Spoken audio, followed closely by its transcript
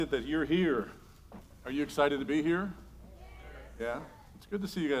That you're here. Are you excited to be here? Yeah? It's good to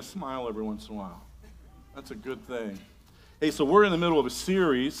see you guys smile every once in a while. That's a good thing. Hey, so we're in the middle of a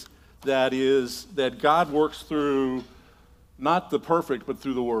series that God works through not the perfect, but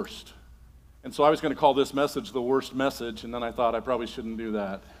through the worst. And so I was going to call this message the worst message, and then I thought I probably shouldn't do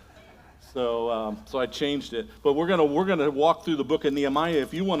that. So I changed it. But we're gonna walk through the book of Nehemiah.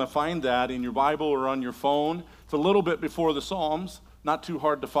 If you want to find that in your Bible or on your phone, it's a little bit before the Psalms. Not too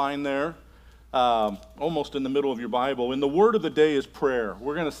hard to find there, almost in the middle of your Bible. And the word of the day is prayer.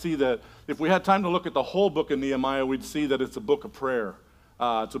 We're going to see that if we had time to look at the whole book of Nehemiah, we'd see that it's a book of prayer.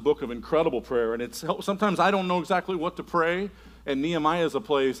 It's a book of incredible prayer. And sometimes I don't know exactly what to pray, and Nehemiah is a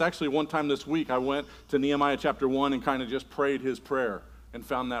place. Actually, one time this week, I went to Nehemiah chapter 1 and kind of just prayed his prayer and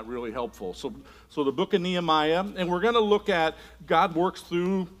found that really helpful. So the book of Nehemiah, and we're going to look at God works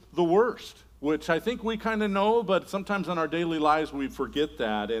through the worst, which I think we kind of know, but sometimes in our daily lives we forget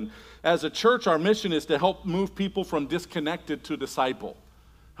that. And as a church, our mission is to help move people from disconnected to disciple.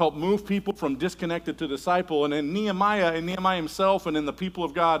 Help move people from disconnected to disciple. And in Nehemiah himself and in the people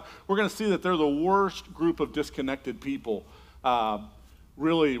of God, we're going to see that they're the worst group of disconnected people,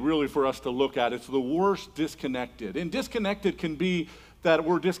 really for us to look at. It's the worst disconnected. And disconnected can be that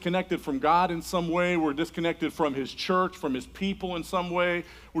we're disconnected from God in some way, we're disconnected from His church, from His people in some way,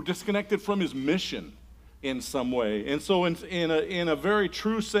 we're disconnected from His mission in some way. And so in a very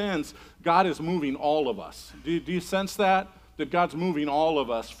true sense, God is moving all of us. Do you sense that? That God's moving all of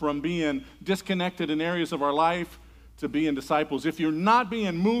us from being disconnected in areas of our life to being disciples. If you're not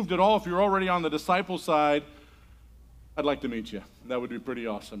being moved at all, if you're already on the disciple side, I'd like to meet you. That would be pretty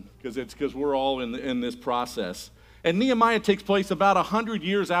awesome, because we're all in this process. And Nehemiah takes place about 100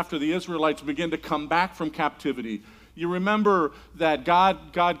 years after the Israelites begin to come back from captivity. You remember that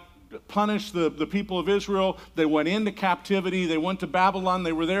God punished the people of Israel. They went into captivity. They went to Babylon.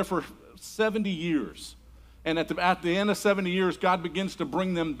 They were there for 70 years. And at the end of 70 years, God begins to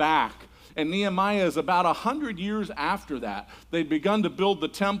bring them back. And Nehemiah is about 100 years after that. They'd begun to build the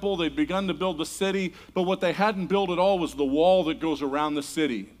temple. They'd begun to build the city. But what they hadn't built at all was the wall that goes around the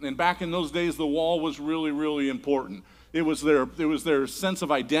city. And back in those days, the wall was really important. It was their sense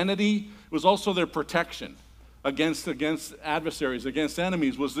of identity. It was also their protection against adversaries, against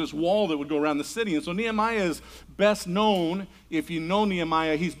enemies, was this wall that would go around the city. And so Nehemiah is best known, if you know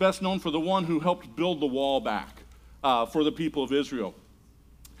Nehemiah, he's best known for the one who helped build the wall back for the people of Israel.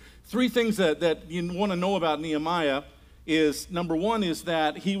 Three things that you want to know about Nehemiah is, number one is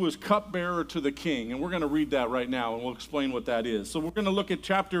that he was cupbearer to the king. And we're going to read that right now, and we'll explain what that is. So we're going to look at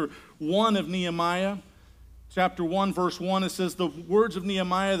chapter 1 of Nehemiah. Chapter 1, verse 1, it says, the words of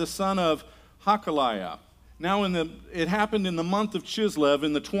Nehemiah, the son of Hakaliah. Now it happened in the month of Chislev,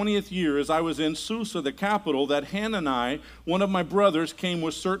 in the 20th year, as I was in Susa, the capital, that Hanani, one of my brothers, came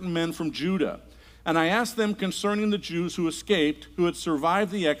with certain men from Judah. And I asked them concerning the Jews who escaped, who had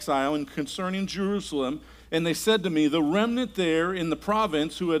survived the exile, and concerning Jerusalem. And they said to me, the remnant there in the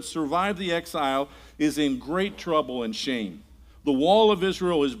province who had survived the exile is in great trouble and shame. The wall of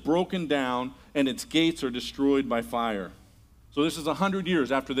Israel is broken down, and its gates are destroyed by fire. So this is 100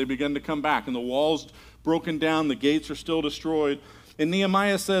 years after they began to come back, and the wall's broken down, the gates are still destroyed. And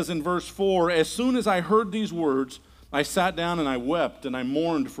Nehemiah says in verse 4, as soon as I heard these words, I sat down and I wept, and I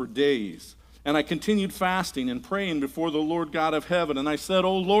mourned for days. And I continued fasting and praying before the Lord God of heaven. And I said,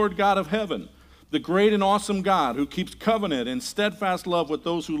 O Lord God of heaven, the great and awesome God who keeps covenant and steadfast love with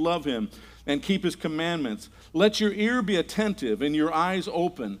those who love him and keep his commandments, let your ear be attentive and your eyes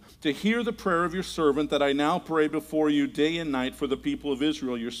open to hear the prayer of your servant that I now pray before you day and night for the people of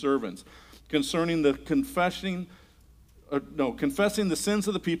Israel, your servants, concerning the confessing the sins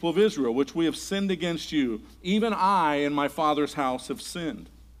of the people of Israel, which we have sinned against you. Even I and my father's house have sinned.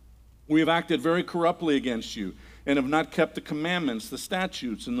 We have acted very corruptly against you and have not kept the commandments, the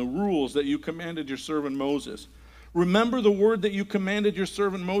statutes, and the rules that you commanded your servant Moses. Remember the word that you commanded your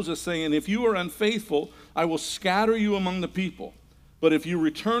servant Moses, saying, if you are unfaithful, I will scatter you among the people. But if you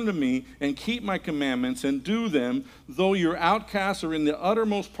return to me and keep my commandments and do them, though your outcasts are in the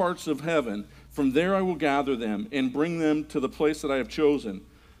uttermost parts of heaven, from there I will gather them and bring them to the place that I have chosen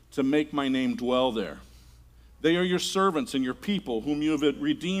to make my name dwell there. They are your servants and your people, whom you have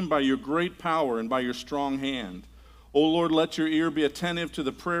redeemed by your great power and by your strong hand. O Lord, let your ear be attentive to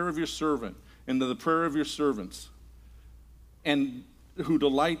the prayer of your servant and to the prayer of your servants, and who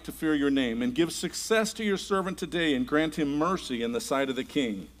delight to fear your name. And give success to your servant today, and grant him mercy in the sight of the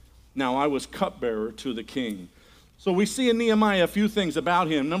king. Now I was cupbearer to the king. So we see in Nehemiah a few things about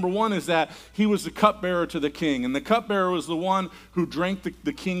him. Number one is that he was the cupbearer to the king. And the cupbearer was the one who drank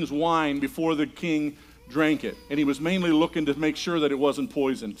the king's wine before the king drank it. And he was mainly looking to make sure that it wasn't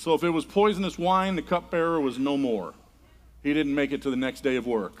poisoned. So if it was poisonous wine, the cupbearer was no more. He didn't make it to the next day of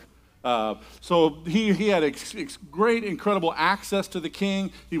work. So he had great, incredible access to the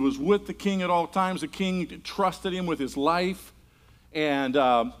king. He was with the king at all times. The king trusted him with his life. And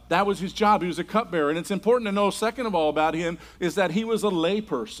that was his job. He was a cupbearer. And it's important to know, second of all, about him is that he was a lay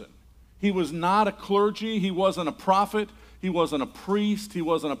person. He was not a clergy. He wasn't a prophet. He wasn't a priest. He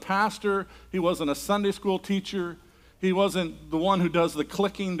wasn't a pastor. He wasn't a Sunday school teacher. He wasn't the one who does the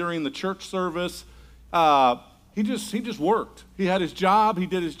clicking during the church service. He just worked. He had his job. He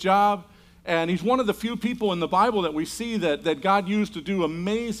did his job. And he's one of the few people in the Bible that we see that God used to do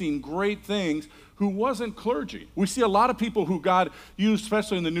amazing, great things who wasn't clergy. We see a lot of people who God used,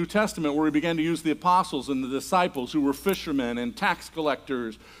 especially in the New Testament, where he began to use the apostles and the disciples who were fishermen and tax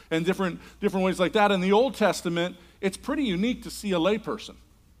collectors and different ways like that. In the Old Testament, it's pretty unique to see a layperson.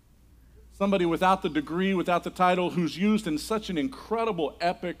 Somebody without the degree, without the title, who's used in such an incredible,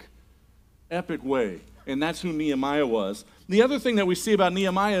 epic way. And that's who Nehemiah was. The other thing that we see about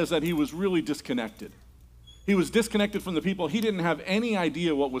Nehemiah is that he was really disconnected. He was disconnected from the people. He didn't have any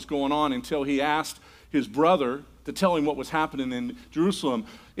idea what was going on until he asked his brother to tell him what was happening in Jerusalem.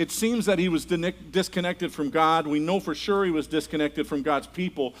 It seems that he was disconnected from God. We know for sure he was disconnected from God's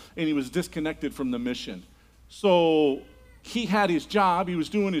people, and he was disconnected from the mission. So he had his job. He was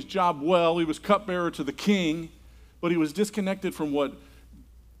doing his job well. He was cupbearer to the king, but he was disconnected from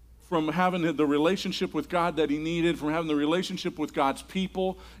having the relationship with God that he needed, from having the relationship with God's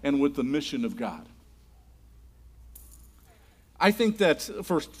people and with the mission of God. I think that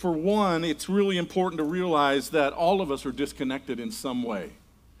for one, it's really important to realize that all of us are disconnected in some way.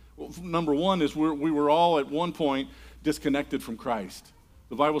 Well, number one is we were all at one point disconnected from Christ.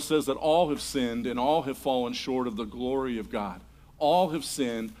 The Bible says that all have sinned and all have fallen short of the glory of God. All have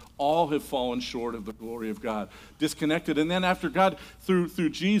sinned, all have fallen short of the glory of God. Disconnected. And then after God, through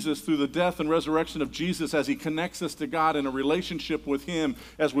Jesus, through the death and resurrection of Jesus, as he connects us to God in a relationship with him,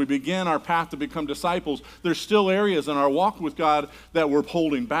 as we begin our path to become disciples, there's still areas in our walk with God that we're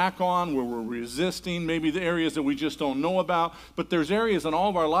holding back on, where we're resisting, maybe the areas that we just don't know about. But there's areas in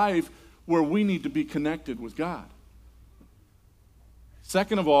all of our life where we need to be connected with God.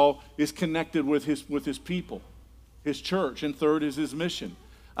 Second of all, is connected with his people, his church, and third is his mission.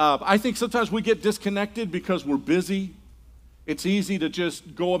 I think sometimes we get disconnected because we're busy. It's easy to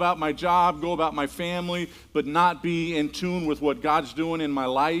just go about my job, go about my family, but not be in tune with what God's doing in my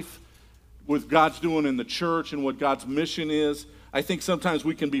life, what God's doing in the church, and what God's mission is. I think sometimes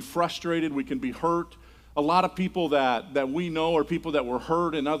we can be frustrated, we can be hurt. A lot of people that we know are people that were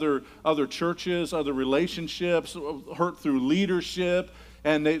hurt in other churches, other relationships, hurt through leadership,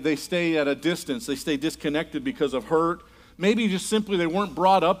 and they stay at a distance. They stay disconnected because of hurt. Maybe just simply they weren't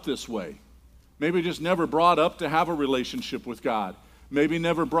brought up this way. Maybe just never brought up to have a relationship with God. Maybe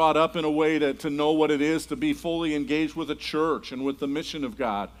never brought up in a way to know what it is to be fully engaged with a church and with the mission of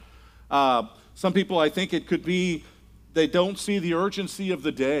God. Some people, I think it could be they don't see the urgency of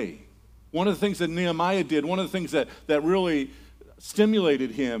the day. One of the things that Nehemiah did, one of the things that really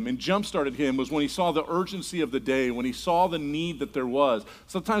stimulated him and jump-started him was when he saw the urgency of the day, when he saw the need that there was.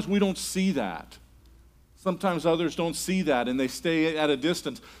 Sometimes we don't see that. Sometimes others don't see that and they stay at a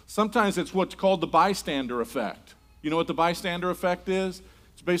distance. Sometimes it's what's called the bystander effect. You know what the bystander effect is?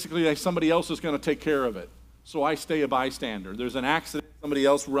 It's basically like somebody else is going to take care of it. So I stay a bystander. There's an accident, somebody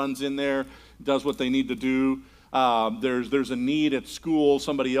else runs in there, does what they need to do. There's a need at school,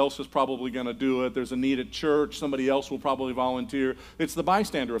 somebody else is probably going to do it. There's a need at church, somebody else will probably volunteer. It's the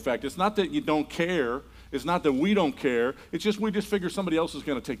bystander effect. It's not that you don't care. It's not that we don't care. It's just we just figure somebody else is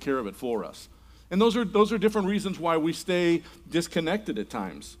going to take care of it for us. And those are different reasons why we stay disconnected at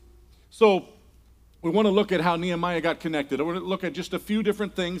times. So we want to look at how Nehemiah got connected. I want to look at just a few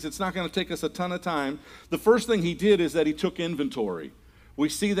different things. It's not going to take us a ton of time. The first thing he did is that he took inventory. We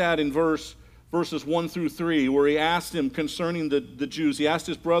see that in verses 1 through 3, where he asked him concerning the Jews. He asked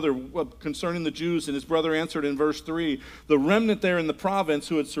his brother concerning the Jews, and his brother answered in verse 3, the remnant there in the province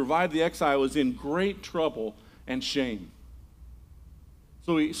who had survived the exile was in great trouble and shame.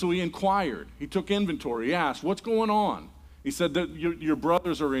 So he inquired. He took inventory. He asked, what's going on? He said that your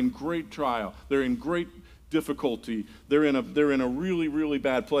brothers are in great trial. They're in great difficulty. They're in a really, really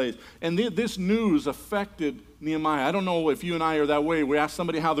bad place. And this news affected Nehemiah. I don't know if you and I are that way. We ask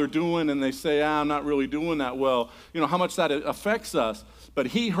somebody how they're doing, and they say, I'm not really doing that well. You know, how much that affects us. But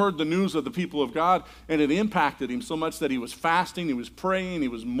he heard the news of the people of God, and it impacted him so much that he was fasting, he was praying, he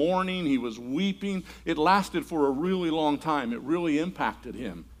was mourning, he was weeping. It lasted for a really long time. It really impacted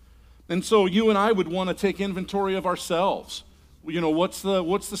him. And so you and I would want to take inventory of ourselves. You know, what's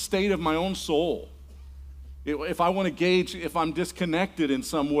the state of my own soul? If I want to gauge if I'm disconnected in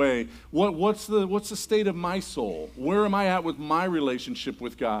some way, what's the state of my soul? Where am I at with my relationship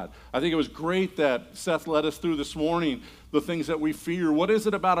with God? I think it was great that Seth led us through this morning the things that we fear. What is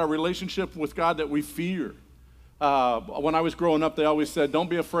it about our relationship with God that we fear? When I was growing up, they always said, don't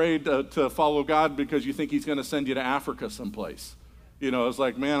be afraid to follow God because you think he's going to send you to Africa someplace. It's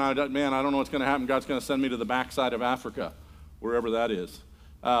like, man, I don't know what's going to happen. God's going to send me to the backside of Africa, wherever that is.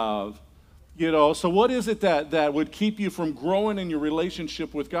 So what is it that would keep you from growing in your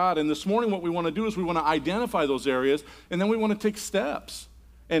relationship with God? And this morning what we want to do is we want to identify those areas, and then we want to take steps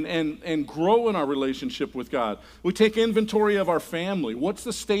and grow in our relationship with God. We take inventory of our family. What's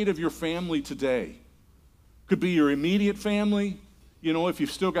the state of your family today? Could be your immediate family. If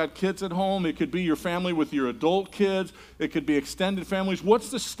you've still got kids at home, it could be your family with your adult kids. It could be extended families. What's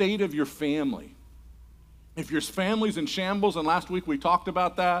the state of your family? If your family's in shambles, and last week we talked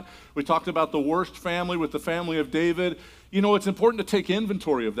about that, we talked about the worst family with the family of David, it's important to take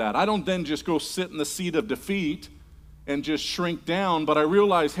inventory of that. I don't then just go sit in the seat of defeat and just shrink down, but I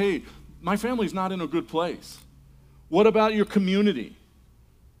realize, hey, my family's not in a good place. What about your community?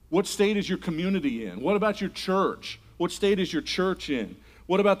 What state is your community in? What about your church? What state is your church in?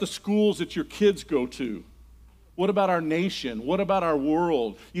 What about the schools that your kids go to? What about our nation? What about our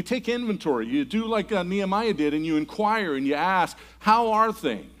world? You take inventory. You do like Nehemiah did, and you inquire and you ask, how are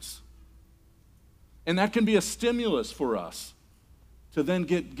things? And that can be a stimulus for us to then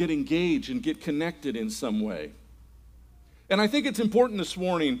get engaged and get connected in some way. And I think it's important this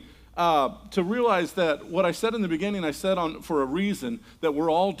morning to realize that what I said in the beginning, I said for a reason, that we're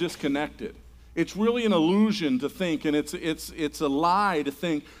all disconnected. It's really an illusion to think, and it's a lie to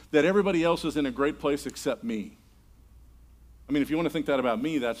think that everybody else is in a great place except me. I mean, if you want to think that about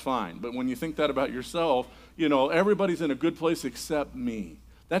me, that's fine. But when you think that about yourself, everybody's in a good place except me.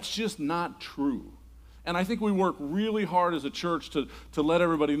 That's just not true. And I think we work really hard as a church to let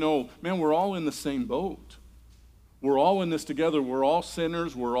everybody know, man, we're all in the same boat. We're all in this together. We're all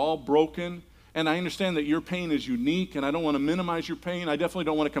sinners. We're all broken. And I understand that your pain is unique, and I don't want to minimize your pain. I definitely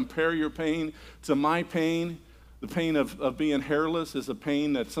don't want to compare your pain to my pain. The pain of being hairless is a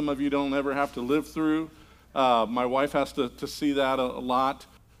pain that some of you don't ever have to live through. My wife has to see that a lot.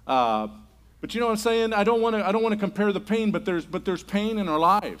 But you know what I'm saying? I don't want to compare the pain, but there's pain in our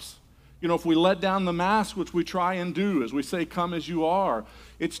lives. If we let down the mask, which we try and do, as we say, come as you are,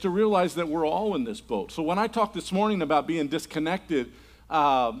 it's to realize that we're all in this boat. So when I talked this morning about being disconnected,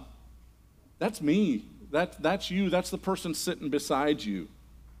 that's me. That's you. That's the person sitting beside you.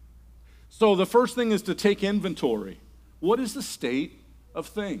 So the first thing is to take inventory. What is the state of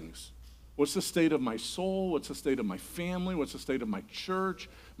things? What's the state of my soul? What's the state of my family? What's the state of my church,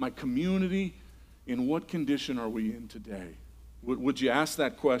 my community? In what condition are we in today? Would you ask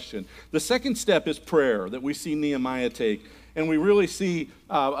that question? The second step is prayer that we see Nehemiah take. And we really see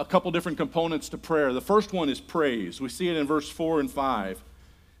a couple different components to prayer. The first one is praise. We see it in verse 4 and 5.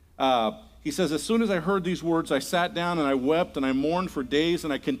 He says, as soon as I heard these words, I sat down and I wept and I mourned for days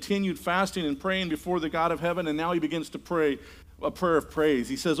and I continued fasting and praying before the God of heaven. And now he begins to pray a prayer of praise.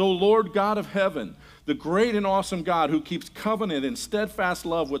 He says, O Lord God of heaven, the great and awesome God who keeps covenant and steadfast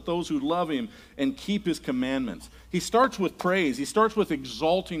love with those who love him and keep his commandments. He starts with praise. He starts with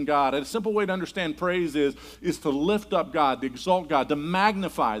exalting God. And a simple way to understand praise is to lift up God, to exalt God, to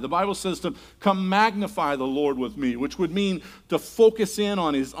magnify. The Bible says to come magnify the Lord with me, which would mean to focus in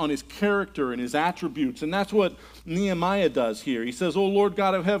on his character and his attributes. And that's what Nehemiah does here. He says, O Lord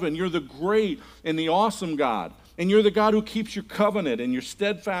God of heaven, you're the great and the awesome God. And you're the God who keeps your covenant and your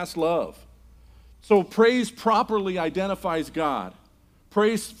steadfast love. So praise properly identifies God. A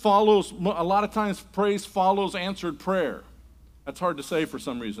lot of times praise follows answered prayer. That's hard to say for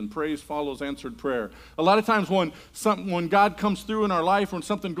some reason. Praise follows answered prayer. A lot of times when God comes through in our life, when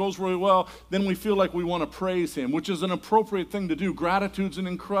something goes really well, then we feel like we want to praise him, which is an appropriate thing to do. Gratitude's an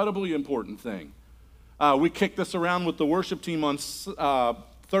incredibly important thing. We kicked this around with the worship team on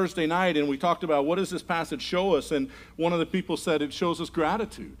Thursday night, and we talked about what does this passage show us, and one of the people said it shows us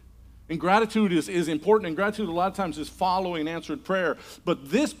gratitude. And gratitude is important, and gratitude a lot of times is following answered prayer. But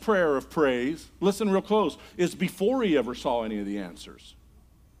this prayer of praise, listen real close, is before he ever saw any of the answers.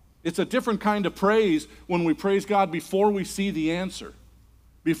 It's a different kind of praise when we praise God before we see the answer.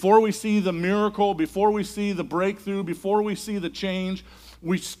 Before we see the miracle, before we see the breakthrough, before we see the change,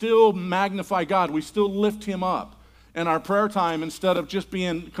 we still magnify God. We still lift him up. And our prayer time, instead of just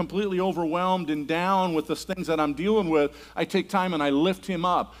being completely overwhelmed and down with the things that I'm dealing with, I take time and I lift him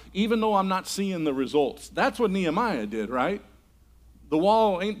up, even though I'm not seeing the results. That's what Nehemiah did, right? The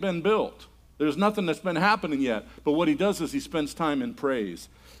wall ain't been built. There's nothing that's been happening yet. But what he does is he spends time in praise.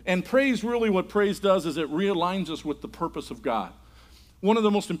 And praise, really what praise does is it realigns us with the purpose of God. One of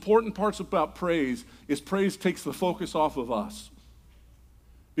the most important parts about praise is praise takes the focus off of us.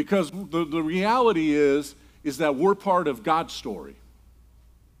 Because the reality is that we're part of God's story.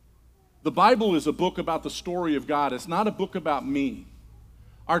 The Bible is a book about the story of God. It's not a book about me.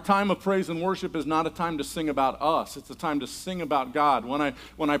 Our time of praise and worship is not a time to sing about us. It's a time to sing about God.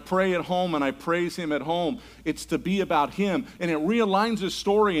 When I pray at home and I praise Him at home, it's to be about Him. And it realigns His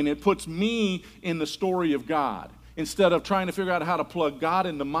story and it puts me in the story of God. Instead of trying to figure out how to plug God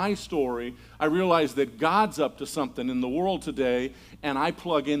into my story, I realize that God's up to something in the world today, and I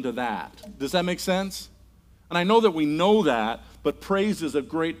plug into that. Does that make sense? And I know that we know that, but praise is a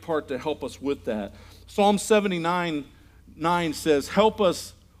great part to help us with that. Psalm 79:9 says, "Help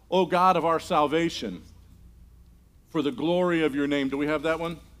us, O God of our salvation, for the glory of your name." Do we have that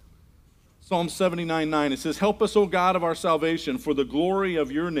one? Psalm 79:9. It says, "Help us, O God of our salvation, for the glory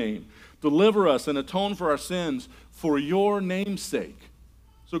of your name. Deliver us and atone for our sins for your name's sake."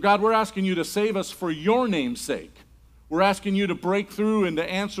 So God, we're asking you to save us for your name's sake. We're asking you to break through and to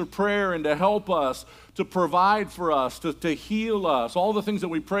answer prayer and to help us, to provide for us, to heal us, all the things that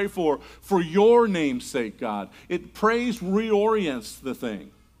we pray for your name's sake, God. Praise reorients the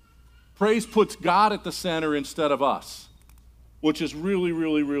thing. Praise puts God at the center instead of us, which is really,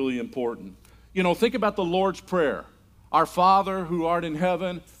 really, really important. You know, think about the Lord's Prayer. Our Father who art in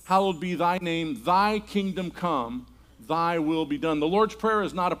heaven, hallowed be thy name, thy kingdom come, thy will be done. The Lord's Prayer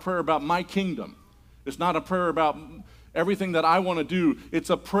is not a prayer about my kingdom. It's not a prayer about everything that I want to do. It's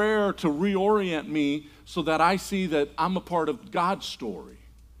a prayer to reorient me so that I see that I'm a part of God's story.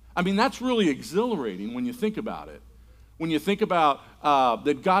 I mean, that's really exhilarating when you think about it. When you think about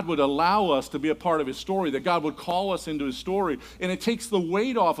that God would allow us to be a part of His story, that God would call us into His story, and it takes the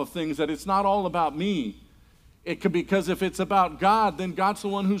weight off of things, that it's not all about me. It could, because if it's about God, then God's the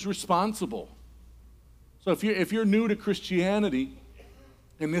one who's responsible. So if you're new to Christianity,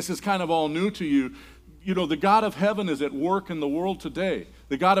 and this is kind of all new to you, you know, the God of heaven is at work in the world today.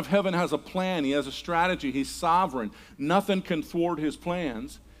 The God of heaven has a plan. He has a strategy. He's sovereign. Nothing can thwart His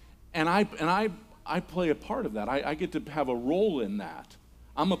plans. And I play a part of that. I get to have a role in that.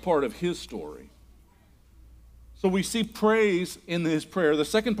 I'm a part of His story. So we see praise in His prayer. The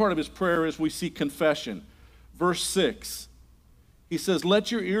second part of His prayer is we see confession. Verse 6, He says,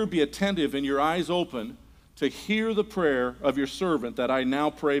 "Let your ear be attentive and your eyes open to hear the prayer of your servant that I now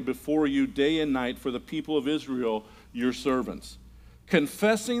pray before you day and night for the people of Israel, your servants,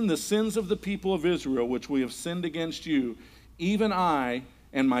 confessing the sins of the people of Israel, which we have sinned against you. Even I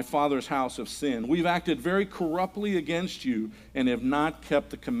and my father's house have sinned. We've acted very corruptly against you and have not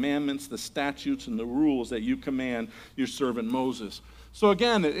kept the commandments, the statutes, and the rules that you command your servant Moses." So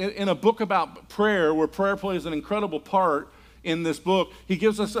again, in a book about prayer, where prayer plays an incredible part in this book, he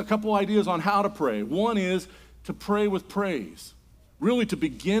gives us a couple ideas on how to pray. One is to pray with praise, really to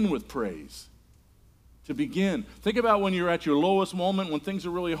begin with praise. To begin. Think about when you're at your lowest moment, when things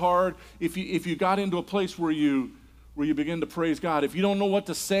are really hard, if you got into a place where you begin to praise God. If you don't know what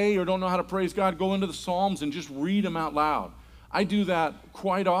to say or don't know how to praise God, go into the Psalms and just read them out loud. I do that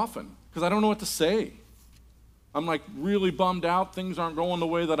quite often because I don't know what to say. I'm like really bummed out. Things aren't going the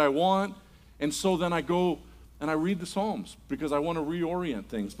way that I want. And so then I go and I read the Psalms because I want to reorient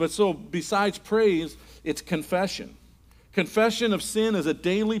things. But so besides praise, it's confession. Confession of sin is a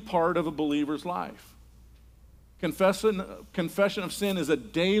daily part of a believer's life. Confession of sin is a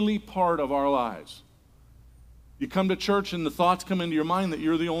daily part of our lives. You come to church and the thoughts come into your mind that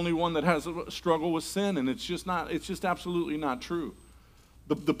you're the only one that has a struggle with sin, and it's just absolutely not true.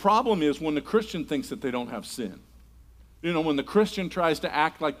 The problem is when the Christian thinks that they don't have sin. You know, when the Christian tries to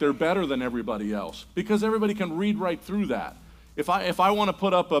act like they're better than everybody else, because everybody can read right through that. If I want to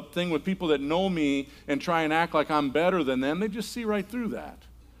put up a thing with people that know me and try and act like I'm better than them, they just see right through that,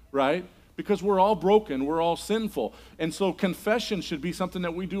 right? Because we're all broken, we're all sinful. And so confession should be something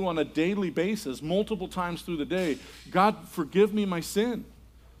that we do on a daily basis, multiple times through the day. God, forgive me my sin.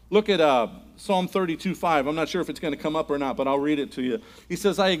 Look at Psalm 32:5. I'm not sure if it's going to come up or not, but I'll read it to you. He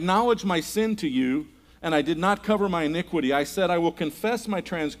says, "I acknowledge my sin to you, and I did not cover my iniquity. I said, I will confess my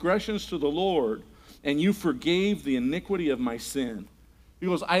transgressions to the Lord, and you forgave the iniquity of my sin." He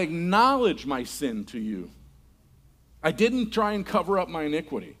goes, I acknowledge my sin to you. I didn't try and cover up my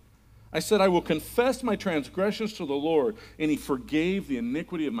iniquity. I said, I will confess my transgressions to the Lord, and He forgave the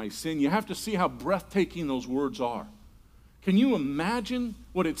iniquity of my sin. You have to see how breathtaking those words are. Can you imagine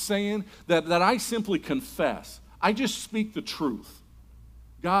what it's saying? That I simply confess. I just speak the truth.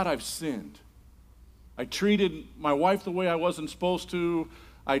 God, I've sinned. I treated my wife the way I wasn't supposed to.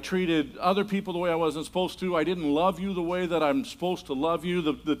 I treated other people the way I wasn't supposed to. I didn't love you the way that I'm supposed to love you.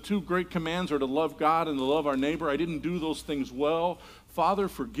 The two great commands are to love God and to love our neighbor. I didn't do those things well. Father,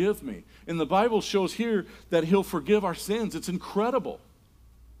 forgive me. And the Bible shows here that he'll forgive our sins. It's incredible.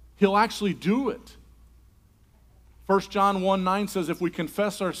 He'll actually do it. 1 John 1:9 says, if we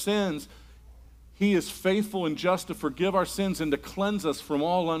confess our sins, he is faithful and just to forgive our sins and to cleanse us from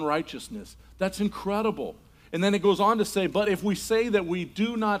all unrighteousness. That's incredible. And then it goes on to say, but if we say that we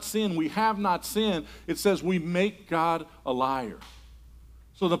do not sin, we have not sinned, it says we make God a liar.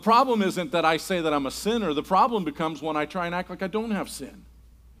 So the problem isn't that I say that I'm a sinner. The problem becomes when I try and act like I don't have sin.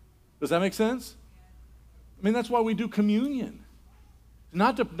 Does that make sense? I mean, that's why we do communion.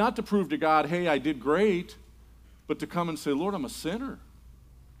 Not to prove to God, hey, I did great, but to come and say, Lord, I'm a sinner.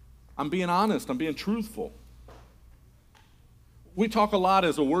 I'm being honest. I'm being truthful. We talk a lot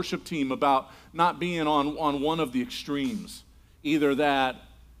as a worship team about not being on one of the extremes. Either that,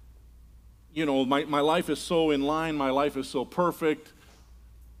 my life is so in line, my life is so perfect,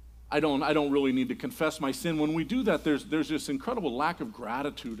 I don't really need to confess my sin. When we do that, there's this incredible lack of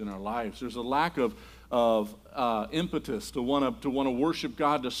gratitude in our lives. There's a lack of impetus to want to worship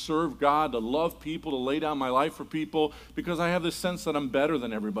God, to serve God, to love people, to lay down my life for people, because I have this sense that I'm better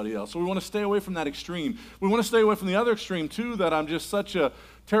than everybody else. So we want to stay away from that extreme. We want to stay away from the other extreme too, that I'm just such a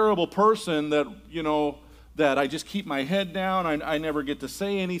terrible person that, that I just keep my head down. I never get to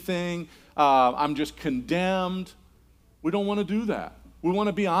say anything. I'm just condemned. We don't want to do that. We want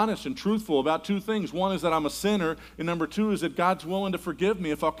to be honest and truthful about two things. One is that I'm a sinner, and number two is that God's willing to forgive me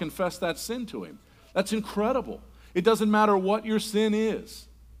if I'll confess that sin to him. That's incredible. It doesn't matter what your sin is.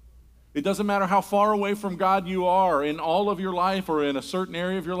 It doesn't matter how far away from God you are in all of your life or in a certain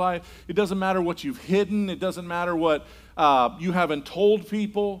area of your life. It doesn't matter what you've hidden. It doesn't matter what you haven't told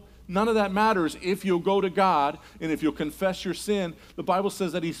people. None of that matters if you'll go to God and if you'll confess your sin. The Bible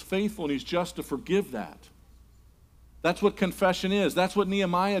says that he's faithful and he's just to forgive that. That's what confession is. That's what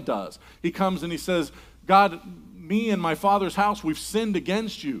Nehemiah does. He comes and he says, God, me and my father's house, we've sinned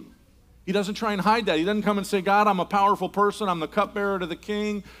against you. He doesn't try and hide that. He doesn't come and say, God, I'm a powerful person. I'm the cupbearer to the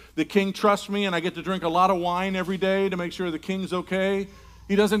king. The king trusts me, and I get to drink a lot of wine every day to make sure the king's okay.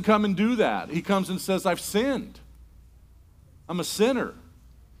 He doesn't come and do that. He comes and says, I've sinned. I'm a sinner.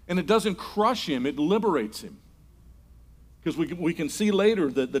 And it doesn't crush him. It liberates him. Because we can see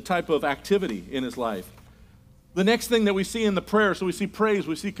later the type of activity in his life. The next thing that we see in the prayer, so we see praise,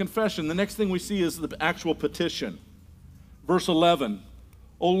 we see confession. The next thing we see is the actual petition. Verse 11,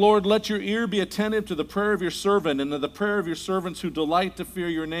 O Lord, let your ear be attentive to the prayer of your servant and to the prayer of your servants who delight to fear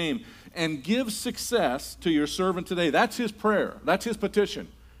your name, and give success to your servant today. That's his prayer. That's his petition.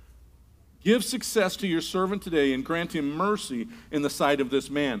 Give success to your servant today and grant him mercy in the sight of this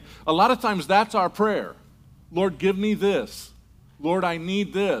man. A lot of times that's our prayer. Lord, give me this. Lord, I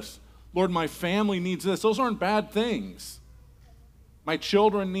need this. Lord, my family needs this. Those aren't bad things. My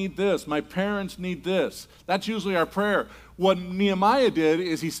children need this. My parents need this. That's usually our prayer. What Nehemiah did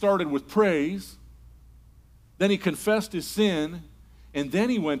is he started with praise, then he confessed his sin, and then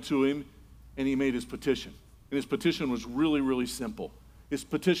he went to him and he made his petition. And his petition was really, really simple. His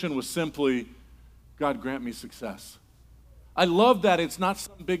petition was simply, God, grant me success. I love that it's not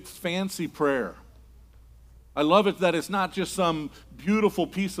some big fancy prayer. I love it that it's not just some beautiful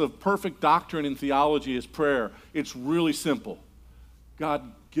piece of perfect doctrine and theology as prayer. It's really simple. God,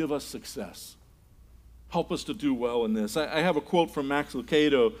 give us success. Help us to do well in this. I have a quote from Max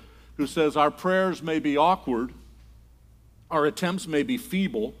Lucado who says, our prayers may be awkward, our attempts may be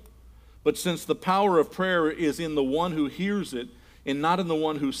feeble, but since the power of prayer is in the one who hears it and not in the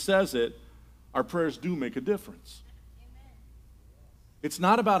one who says it, our prayers do make a difference. Amen. It's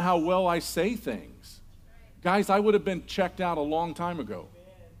not about how well I say things. Guys, I would have been checked out a long time ago.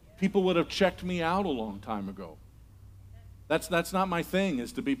 People would have checked me out a long time ago. That's not my thing,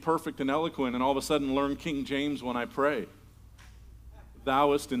 is to be perfect and eloquent and all of a sudden learn King James when I pray.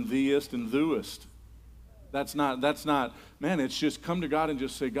 Thouest and theest and thouest. That's not, man, it's just come to God and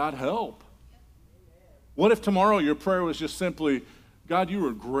just say, God, help. What if tomorrow your prayer was just simply, God, you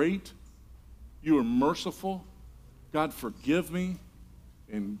are great, you are merciful, God, forgive me,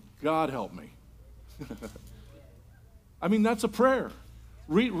 and God, help me. I mean, that's a prayer.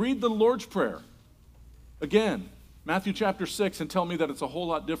 Read the Lord's Prayer. Again, Matthew chapter 6, and tell me that it's a whole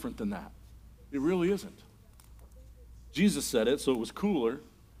lot different than that. It really isn't. Jesus said it, so it was cooler.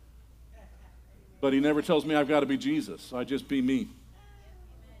 But he never tells me I've got to be Jesus, so I just be me.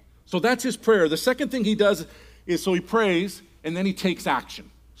 So that's his prayer. The second thing he does is, so he prays, and then he takes action.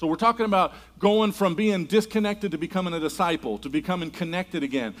 So we're talking about going from being disconnected to becoming a disciple, to becoming connected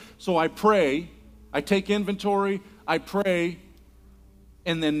again. So I pray, I take inventory, I pray,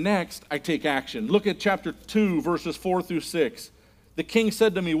 And then next, I take action. Look at chapter 2, verses 4 through 6. The king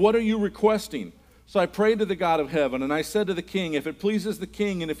said to me, "What are you requesting?" So I prayed to the God of heaven, and I said to the king, "If it pleases the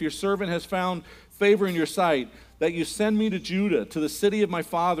king, and if your servant has found favor in your sight, that you send me to Judah, to the city of my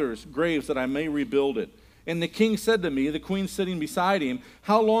father's graves, that I may rebuild it." And the king said to me, the queen sitting beside him,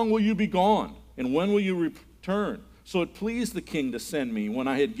 "How long will you be gone, and when will you return?" So it pleased the king to send me when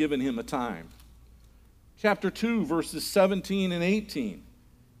I had given him a time. Chapter 2, verses 17 and 18.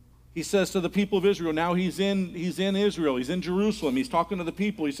 He says to the people of Israel, now he's in Israel, he's in Jerusalem, he's talking to the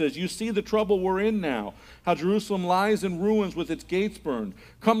people. He says, "You see the trouble we're in now, how Jerusalem lies in ruins with its gates burned.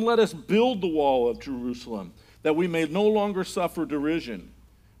 Come, let us build the wall of Jerusalem, that we may no longer suffer derision."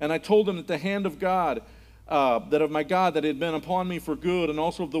 And I told them that the hand of God, that of my God, that had been upon me for good, and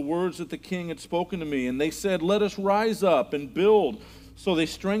also of the words that the king had spoken to me. And they said, "Let us rise up and build." So they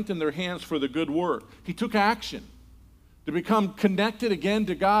strengthened their hands for the good work. He took action to become connected again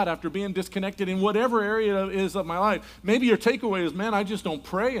to God after being disconnected in whatever area it is of my life. Maybe your takeaway is, man, I just don't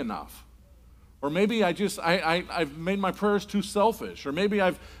pray enough. Or maybe I've made my prayers too selfish. Or maybe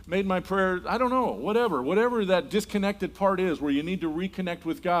I've made my prayer, I don't know, whatever that disconnected part is where you need to reconnect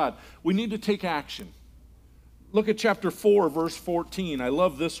with God. We need to take action. Look at chapter 4, verse 14. I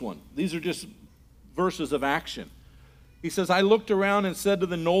love this one. These are just verses of action. He says, "I looked around and said to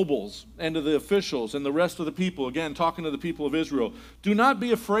the nobles and to the officials and the rest of the people," again, talking to the people of Israel, "Do not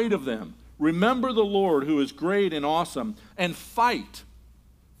be afraid of them. Remember the Lord, who is great and awesome, and fight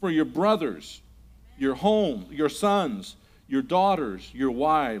for your brothers, your home, your sons, your daughters, your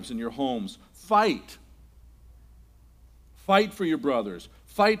wives, and your homes." Fight. Fight for your brothers.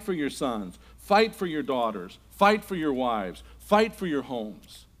 Fight for your sons. Fight for your daughters. Fight for your wives. Fight for your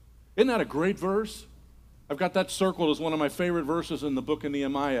homes. Isn't that a great verse? I've got that circled as one of my favorite verses in the book of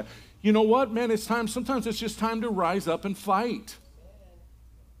Nehemiah. You know what, man? Sometimes it's just time to rise up and fight.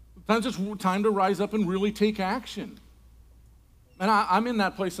 Sometimes it's time to rise up and really take action. And I'm in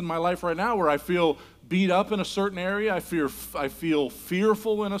that place in my life right now where I feel beat up in a certain area. I feel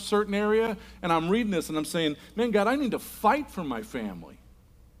fearful in a certain area. And I'm reading this and I'm saying, man, God, I need to fight for my family.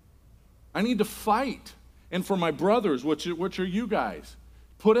 I need to fight. And for my brothers, which are you guys,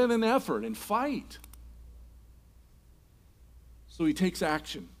 put in an effort and fight. So he takes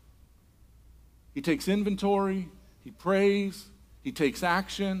action. He takes inventory, he prays, he takes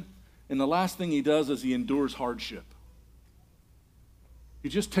action, and the last thing he does is he endures hardship. He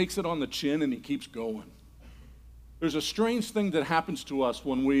just takes it on the chin and he keeps going. There's a strange thing that happens to us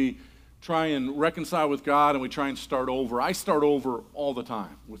when we try and reconcile with God and we try and start over. I start over all the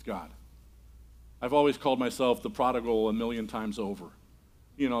time with God. I've always called myself the prodigal a million times over.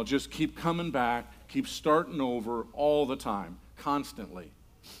 You know, just keep coming back, keep starting over all the time. Constantly.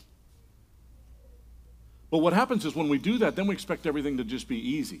 But what happens is when we do that, then we expect everything to just be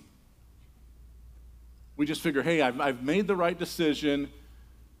easy. We just figure, hey, I've made the right decision.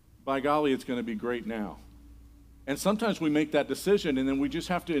 By golly, it's going to be great now. And sometimes we make that decision and then we just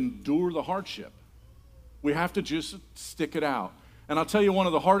have to endure the hardship. We have to just stick it out. And I'll tell you, one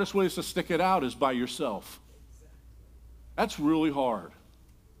of the hardest ways to stick it out is by yourself. That's really hard.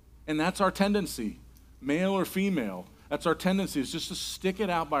 And that's our tendency, male or female. That's our tendency, is just to stick it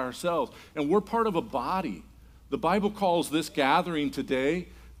out by ourselves. And we're part of a body. The Bible calls this gathering today,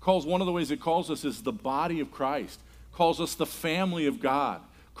 one of the ways it calls us is the body of Christ, calls us the family of God,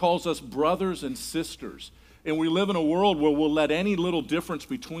 calls us brothers and sisters. And we live in a world where we'll let any little difference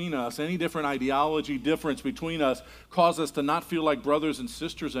between us, any different ideology difference between us, cause us to not feel like brothers and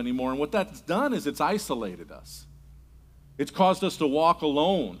sisters anymore. And what that's done is it's isolated us. It's caused us to walk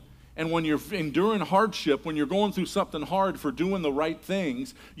alone. And when you're enduring hardship, when you're going through something hard for doing the right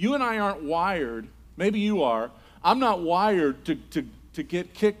things, you and I aren't wired, maybe you are, I'm not wired to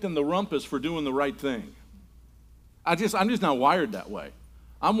get kicked in the rumpus for doing the right thing. I'm just not wired that way.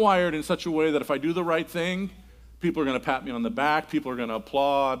 I'm wired in such a way that if I do the right thing, people are going to pat me on the back, people are going to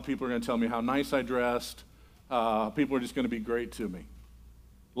applaud, people are going to tell me how nice I dressed, people are just going to be great to me.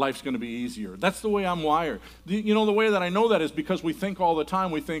 Life's going to be easier. That's the way I'm wired. You know, the way that I know that is because we think all the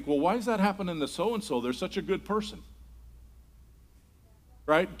time, we think, well, why is that happening to so-and-so? They're such a good person.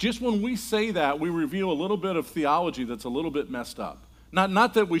 Right? Just when we say that, we reveal a little bit of theology that's a little bit messed up.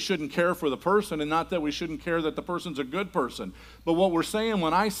 Not that we shouldn't care for the person and not that we shouldn't care that the person's a good person. But what we're saying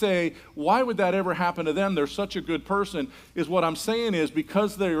when I say, why would that ever happen to them? They're such a good person, is what I'm saying is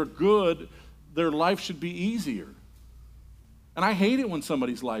because they're good, their life should be easier. And I hate it when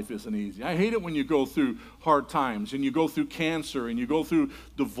somebody's life isn't easy. I hate it when you go through hard times and you go through cancer and you go through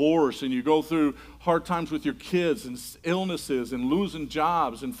divorce and you go through hard times with your kids and illnesses and losing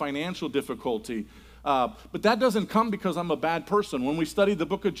jobs and financial difficulty. But that doesn't come because I'm a bad person. When we studied the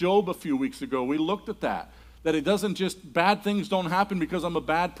book of Job a few weeks ago, we looked at that. That it doesn't just, bad things don't happen because I'm a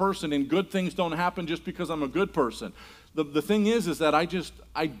bad person, and good things don't happen just because I'm a good person. The thing is that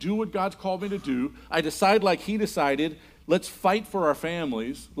I do what God's called me to do. I decide like he decided. Let's fight for our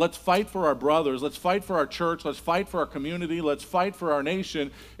families. Let's fight for our brothers. Let's fight for our church. Let's fight for our community. Let's fight for our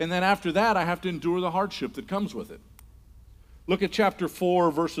nation. And then after that, I have to endure the hardship that comes with it. Look at chapter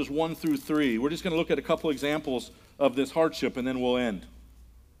 4, verses 1 through 3. We're just going to look at a couple examples of this hardship, and then we'll end.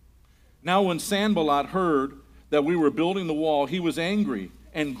 Now when Sanballat heard that we were building the wall, he was angry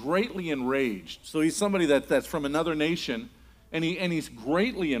and greatly enraged. So he's somebody that's from another nation, and he's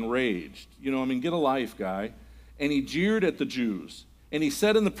greatly enraged. Get a life, guy. And he jeered at the Jews. And he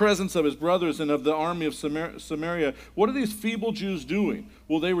said in the presence of his brothers and of the army of Samaria, what are these feeble Jews doing?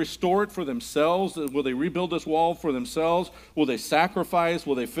 Will they restore it for themselves? Will they rebuild this wall for themselves? Will they sacrifice?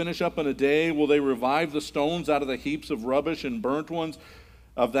 Will they finish up in a day? Will they revive the stones out of the heaps of rubbish and burnt ones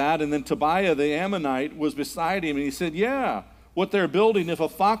of that? And then Tobiah the Ammonite was beside him, and he said, yeah, what they're building, if a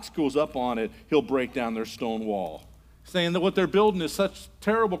fox goes up on it, he'll break down their stone wall. Saying that what they're building is such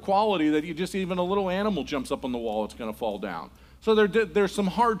terrible quality that even a little animal jumps up on the wall, it's going to fall down. So there's some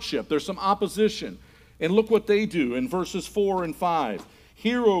hardship, there's some opposition. And look what they do in verses 4 and 5.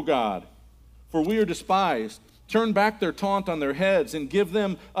 Hear, O God, for we are despised. Turn back their taunt on their heads and give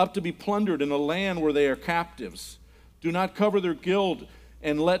them up to be plundered in a land where they are captives. Do not cover their guilt,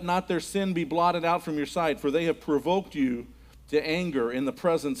 and let not their sin be blotted out from your sight, for they have provoked you to anger in the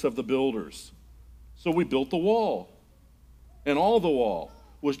presence of the builders. So we built the wall. And all the wall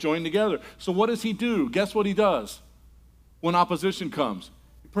was joined together. So what does he do? Guess what he does when opposition comes?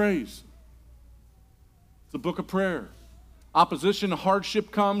 He prays. It's a book of prayer. Opposition,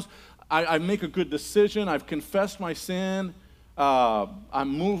 hardship comes. I make a good decision. I've confessed my sin. I'm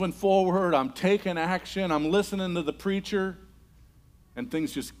moving forward. I'm taking action. I'm listening to the preacher. And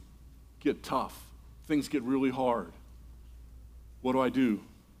things just get tough. Things get really hard. What do?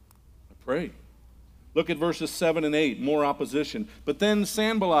 I pray. Look at verses 7 and 8, more opposition. But then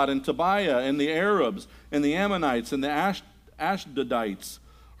Sanballat and Tobiah and the Arabs and the Ammonites and the Ashdodites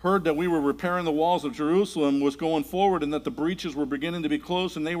heard that we were repairing the walls of Jerusalem, was going forward, and that the breaches were beginning to be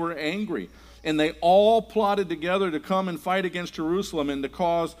closed, and they were angry. And they all plotted together to come and fight against Jerusalem and to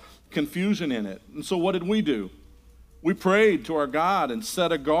cause confusion in it. And so what did we do? We prayed to our God and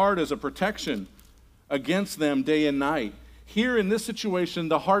set a guard as a protection against them day and night. Here in this situation,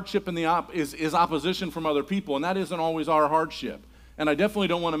 the hardship and is opposition from other people, and that isn't always our hardship. And I definitely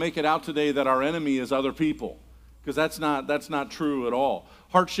don't want to make it out today that our enemy is other people, because that's not true at all.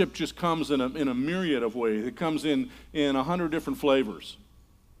 Hardship just comes in a myriad of ways. It comes in 100 different flavors.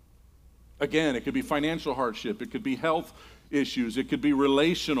 Again, it could be financial hardship. It could be health issues. It could be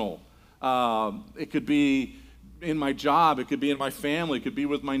relational. It could be in my job. It could be in my family. It could be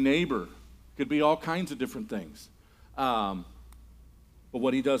with my neighbor. It could be all kinds of different things. But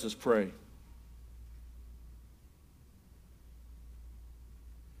what he does is pray.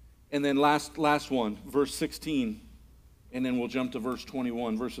 And then last one, verse 16, and then we'll jump to verse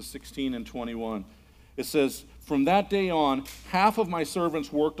 21, verses 16 and 21. It says, from that day on, half of my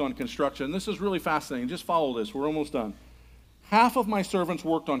servants worked on construction. And this is really fascinating. Just follow this. We're almost done. Half of my servants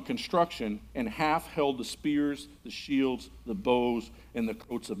worked on construction, and half held the spears, the shields, the bows, and the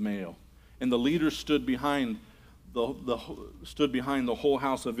coats of mail. And the leaders stood behind the whole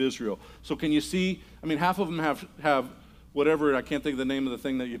house of Israel. So can you see? Half of them have whatever, I can't think of the name of the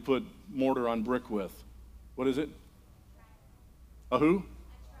thing that you put mortar on brick with. What is it? A who?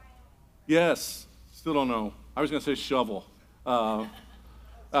 Yes. Still don't know. I was going to say shovel. A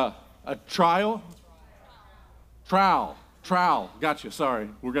trowel. Gotcha. Sorry.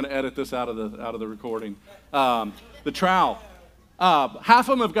 We're going to edit this out of the recording. The trowel. Half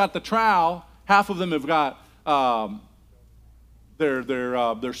of them have got the trowel. Half of them have got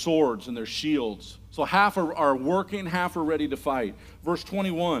their swords and their shields. So half are working, half are ready to fight. Verse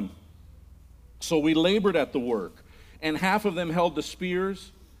 21. So we labored at the work, and half of them held the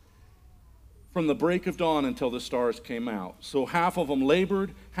spears from the break of dawn until the stars came out. So half of them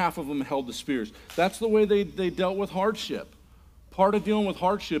labored, half of them held the spears. That's the way they dealt with hardship. Part of dealing with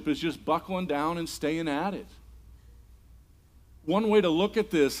hardship is just buckling down and staying at it. One way to look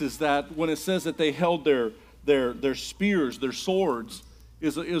at this is that when it says that they held their spears, their swords,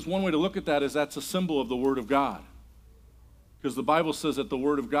 is one way to look at that is that's a symbol of the Word of God. Because the Bible says that the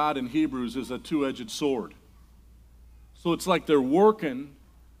Word of God in Hebrews is a two-edged sword. So it's like they're working,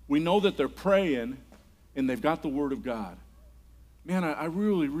 we know that they're praying, and they've got the Word of God. Man, I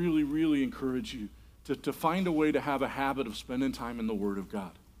really, really, really encourage you to find a way to have a habit of spending time in the Word of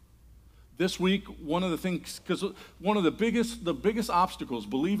God. This week, one of the things, because one of the biggest obstacles,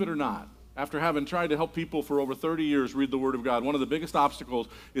 believe it or not, after having tried to help people for over 30 years read the Word of God, one of the biggest obstacles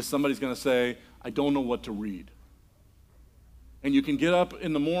is somebody's going to say, I don't know what to read. And you can get up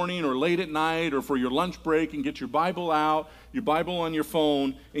in the morning or late at night or for your lunch break and get your Bible out, your Bible on your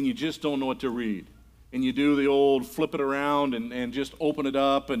phone, and you just don't know what to read. And you do the old flip it around and just open it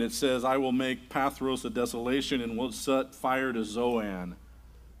up, and it says, I will make Pathros a desolation and will set fire to Zoan.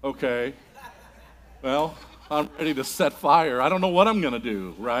 Okay. Well, I'm ready to set fire. I don't know what I'm going to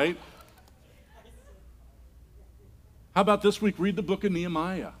do, right? How about this week, read the book of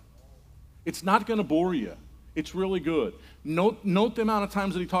Nehemiah. It's not going to bore you. It's really good. Note the amount of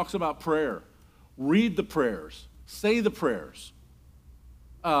times that he talks about prayer. Read the prayers. Say the prayers.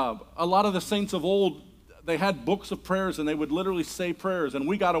 A lot of the saints of old, they had books of prayers, and they would literally say prayers, and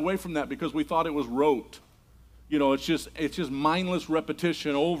we got away from that because we thought it was rote. You know, it's just mindless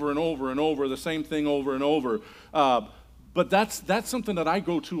repetition over and over and over, the same thing over and over. But that's something that I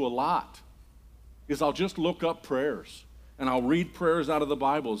go to a lot, is I'll just look up prayers, and I'll read prayers out of the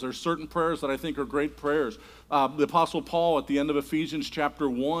Bibles. There's certain prayers that I think are great prayers. The Apostle Paul at the end of Ephesians chapter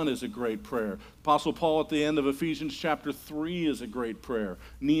 1 is a great prayer. Apostle Paul at the end of Ephesians chapter 3 is a great prayer.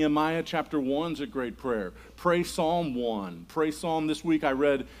 Nehemiah chapter 1 is a great prayer. Pray Psalm 1. Pray Psalm, this week I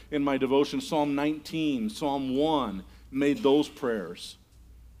read in my devotion Psalm 19, Psalm 1, made those prayers.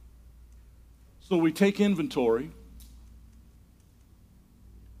 So we take inventory.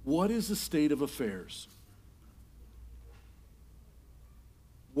 What is the state of affairs?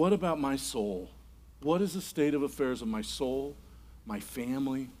 What about my soul? What is the state of affairs of my soul, my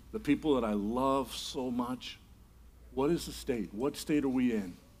family, the people that I love so much? What is the state? What state are we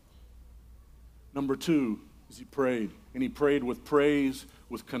in? Number 2 is he prayed. And he prayed with praise,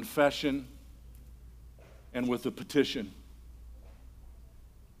 with confession, and with a petition.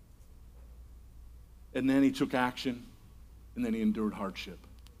 And then he took action, and then he endured hardship.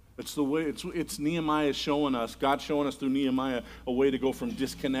 It's the way, it's Nehemiah showing us, God showing us through Nehemiah, a way to go from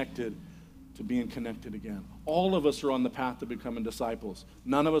disconnected to being connected again. All of us are on the path to becoming disciples.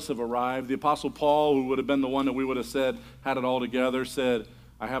 None of us have arrived. The Apostle Paul, who would have been the one that we would have said had it all together, said,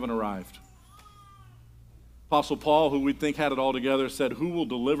 I haven't arrived. Apostle Paul, who we think had it all together, said, who will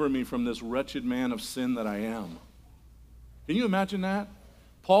deliver me from this wretched man of sin that I am? Can you imagine that?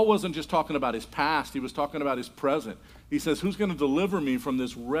 Paul wasn't just talking about his past, he was talking about his present. He says, who's going to deliver me from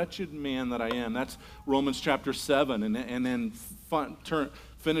this wretched man that I am? That's Romans chapter 7, and then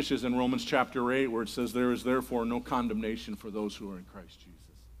finishes in Romans chapter 8, where it says, there is therefore no condemnation for those who are in Christ Jesus.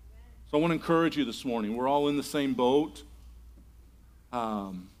 So I want to encourage you this morning. We're all in the same boat.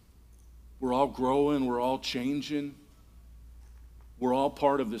 We're all growing. We're all changing. We're all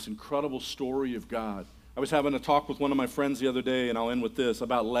part of this incredible story of God. I was having a talk with one of my friends the other day, and I'll end with this,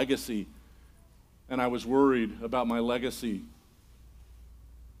 about legacy. And I was worried about my legacy.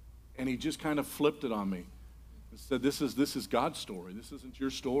 And he just kind of flipped it on me and said, this is God's story. This isn't your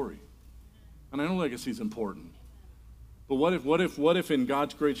story. And I know legacy is important. But what if in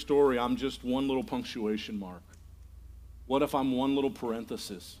God's great story I'm just one little punctuation mark? What if I'm one little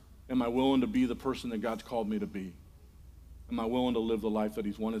parenthesis? Am I willing to be the person that God's called me to be? Am I willing to live the life that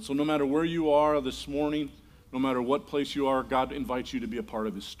he's wanted? So no matter where you are this morning, no matter what place you are, God invites you to be a part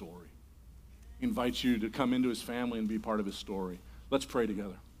of his story. He invites you to come into his family and be part of his story. Let's pray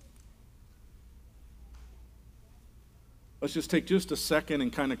together. Let's just take just a second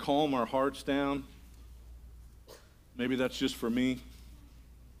and kind of calm our hearts down. Maybe that's just for me.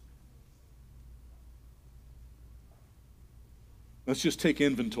 Let's just take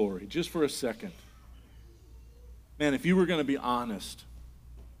inventory just for a second. Man, if you were going to be honest,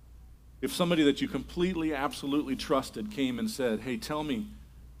 if somebody that you completely, absolutely trusted came and said, hey, tell me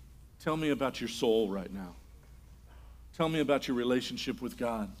about your soul right now. Tell me about your relationship with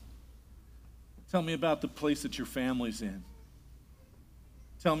God. Tell me about the place that your family's in.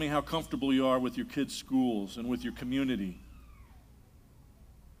 Tell me how comfortable you are with your kids' schools and with your community.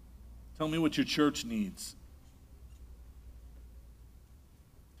 Tell me what your church needs.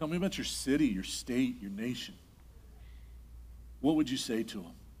 Tell me about your city, your state, your nation. What would you say to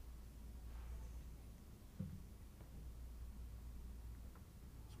them?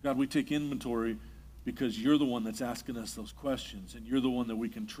 God, we take inventory because you're the one that's asking us those questions, and you're the one that we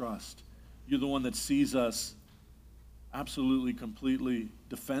can trust. You're the one that sees us absolutely, completely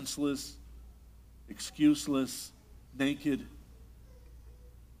defenseless, excuseless, naked, and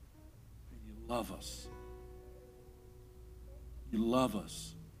you love us. You love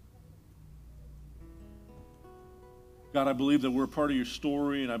us. God, I believe that we're part of your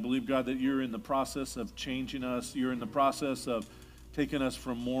story, and I believe, God, that you're in the process of changing us. You're in the process of taking us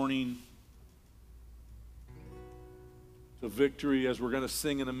from mourning to victory, as we're going to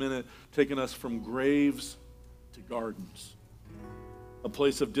sing in a minute, taking us from graves to gardens. A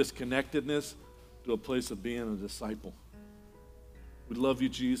place of disconnectedness to a place of being a disciple. We love you,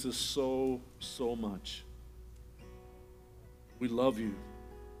 Jesus, so, so much. We love you.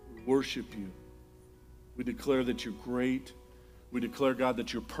 We worship you. We declare that you're great. We declare, God,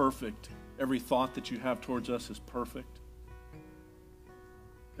 that you're perfect. Every thought that you have towards us is perfect.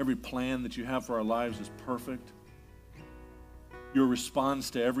 Every plan that you have for our lives is perfect. Your response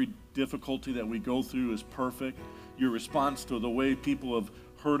to every difficulty that we go through is perfect. Your response to the way people have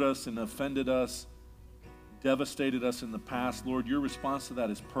hurt us and offended us, devastated us in the past, Lord, your response to that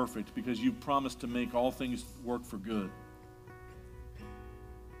is perfect because you promised to make all things work for good.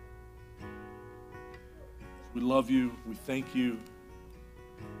 We love you. We thank you.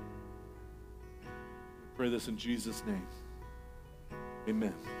 We pray this in Jesus' name.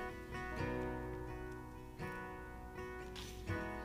 Amen.